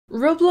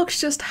Roblox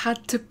just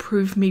had to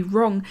prove me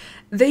wrong.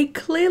 They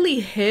clearly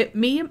hate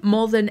me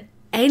more than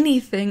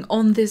anything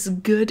on this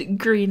good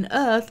green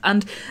earth,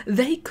 and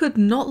they could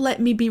not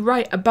let me be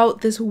right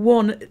about this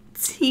one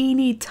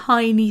teeny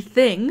tiny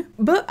thing.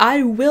 But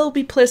I will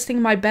be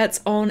placing my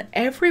bets on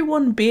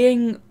everyone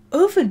being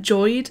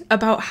overjoyed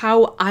about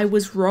how I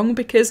was wrong,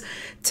 because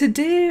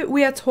today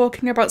we are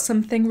talking about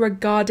something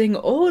regarding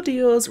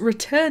audios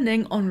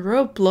returning on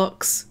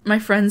Roblox. My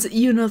friends,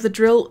 you know the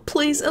drill.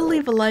 Please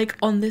leave a like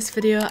on this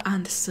video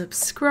and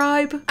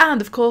subscribe. And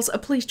of course,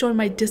 please join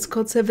my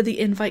Discord server. The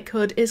invite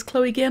code is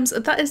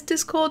ChloeGames. That is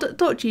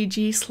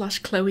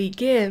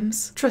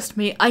discord.gg/ChloeGames. Trust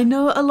me, I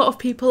know a lot of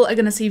people are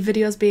going to see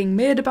videos being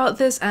made about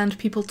this and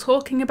people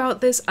talking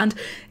about this and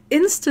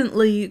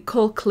instantly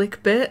call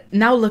clickbait.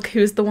 Now look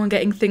who's the one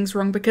getting things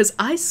wrong, because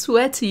I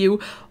swear to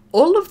you,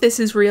 all of this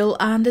is real,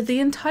 and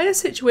the entire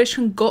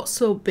situation got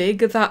so big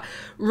that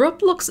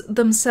Roblox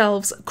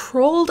themselves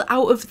crawled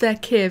out of their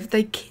cave.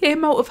 They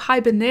came out of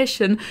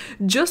hibernation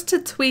just to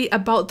tweet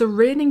about the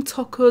Raining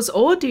Tacos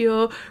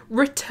audio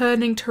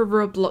returning to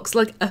Roblox,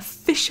 like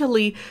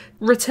officially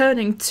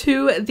returning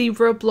to the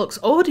Roblox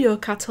audio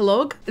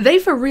catalogue. They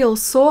for real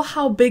saw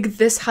how big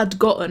this had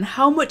gotten,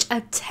 how much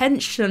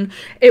attention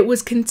it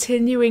was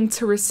continuing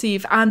to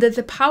receive, and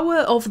the power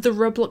of the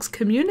Roblox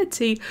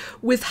community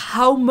with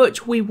how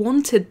much we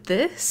wanted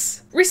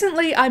this.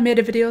 Recently, I made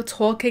a video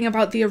talking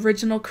about the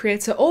original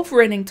creator of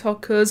Raining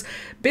Tacos,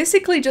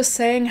 basically just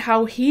saying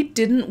how he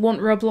didn't want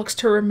Roblox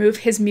to remove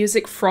his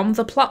music from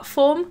the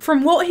platform.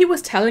 From what he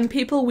was telling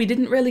people, we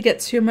didn't really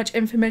get too much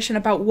information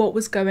about what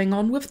was going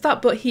on with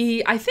that, but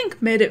he, I think,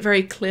 made it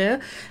very clear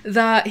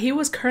that he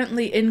was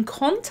currently in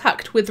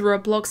contact with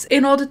Roblox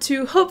in order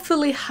to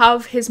hopefully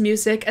have his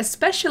music,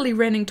 especially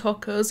Raining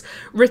Tacos,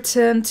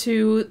 return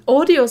to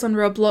audios on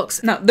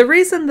Roblox. Now, the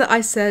reason that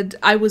I said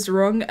I was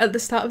wrong at the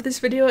start of this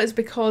video is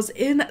because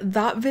in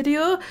that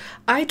video,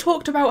 I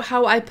talked about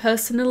how I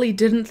personally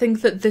didn't think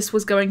that this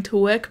was going to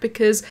work,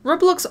 because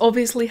Roblox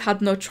obviously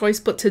had no choice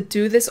but to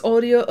do this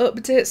audio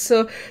update.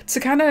 So to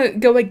kind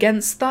of go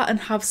against that and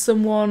have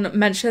someone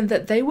mention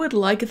that they would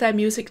like their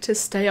music to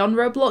stay on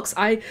Roblox,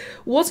 I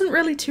wasn't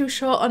really too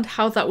sure on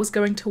how that was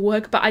going to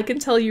work, but I can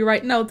tell you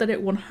right now that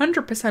it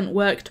 100%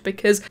 worked,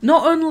 because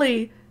not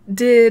only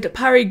did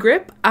Parry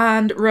Grip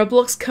and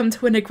Roblox come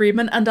to an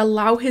agreement and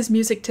allow his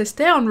music to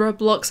stay on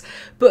Roblox,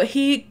 but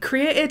he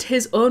created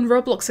his own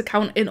Roblox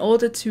account in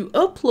order to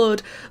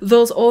upload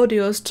those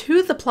audios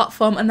to the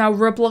platform, and now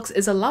Roblox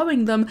is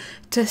allowing them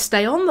to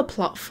stay on the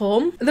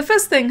platform. The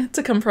first thing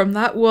to come from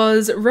that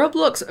was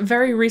Roblox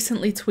very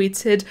recently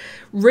tweeted,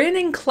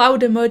 "Raining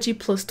cloud emoji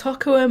plus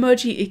taco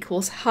emoji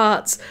equals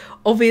hearts."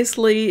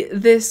 Obviously,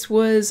 this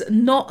was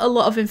not a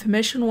lot of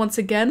information once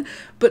again,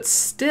 but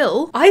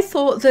still, I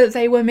thought that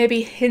they were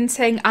maybe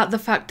hinting at the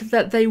fact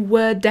that they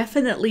were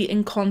definitely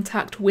in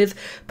contact with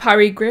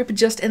Parry Grip,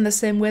 just in the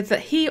same way that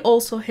he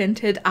also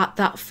hinted at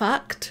that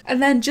fact.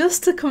 And then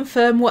just to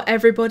confirm what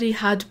everybody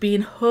had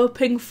been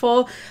hoping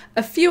for,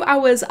 a few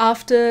hours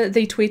after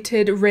they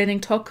tweeted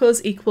Raining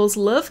Tacos equals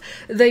love,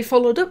 they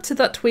followed up to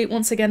that tweet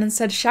once again and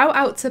said, "Shout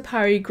out to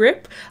Parry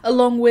Grip,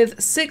 along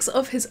with 6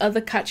 of his other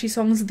catchy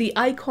songs, the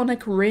iconic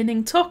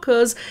Raining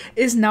Tacos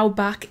is now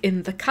back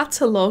in the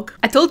catalogue."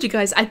 I told you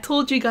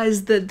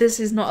guys that this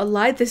is not a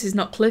lie, this is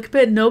not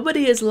clickbait,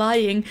 nobody is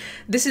lying,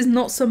 this is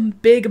not some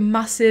big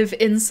massive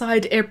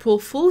inside April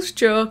Fool's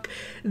joke,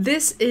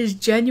 this is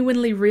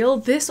genuinely real.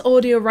 This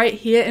audio right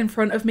here in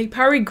front of me,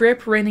 Parry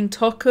Grip, Raining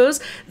Tacos,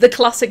 the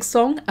classic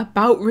song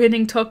about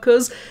Raining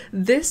Tacos,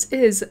 this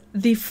is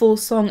the full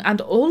song,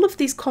 and all of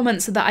these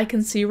comments that I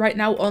can see right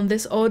now on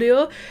this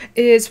audio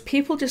is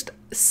people just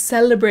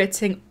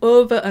celebrating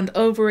over and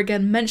over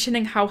again,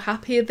 mentioning how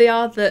happy they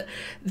are that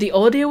the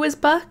audio is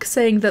back,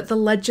 saying that the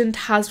legend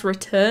has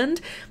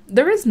returned.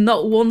 There is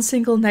not one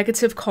single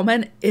negative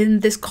comment in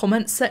this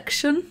comment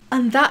section,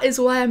 and that is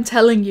why I'm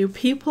telling you,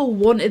 people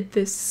wanted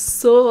this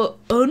so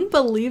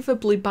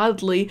unbelievably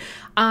badly,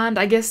 and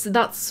I guess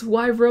that's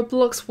why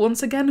Roblox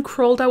once again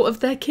crawled out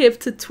of their cave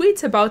to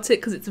tweet about it,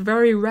 because it's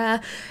very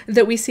rare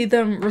that we see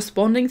them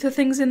responding to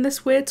things in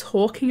this way,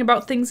 talking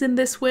about things in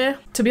this way.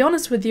 To be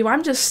honest with you,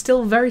 I'm just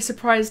still very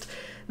surprised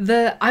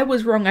that I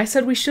was wrong. I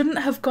said we shouldn't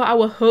have got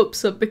our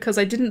hopes up because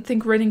I didn't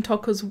think Raining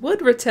Tacos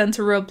would return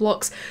to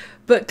Roblox,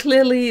 but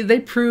clearly they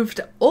proved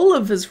all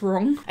of us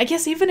wrong. I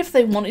guess even if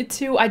they wanted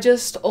to, I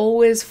just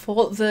always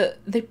thought that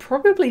they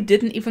probably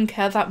didn't even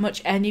care that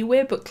much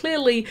anyway, but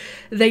clearly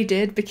they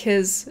did,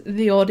 because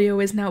the audio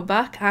is now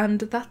back, and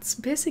that's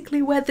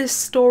basically where this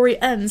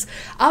story ends.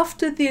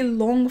 After the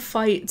long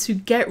fight to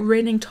get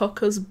Raining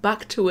Tacos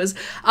back to us,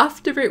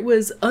 after it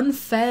was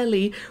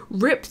unfairly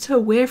ripped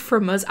away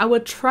from us, our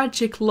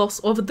tragic loss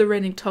of the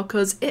Raining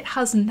Tacos, it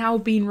has now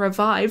been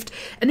revived,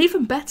 and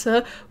even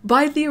better,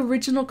 by the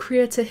original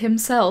creator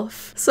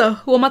himself. So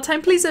one more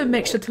time, please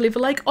make sure to leave a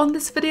like on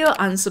this video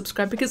and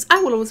subscribe, because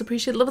I will always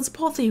appreciate the love and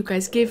support that you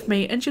guys give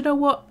me, and you know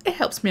what, it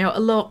helps me out a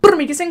lot. But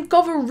amigos,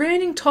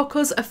 Raining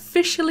Tacos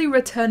officially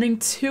returning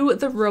to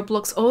the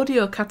Roblox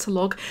audio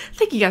catalogue.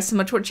 Thank you guys so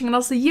much for watching, and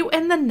I'll see you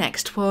in the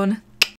next one.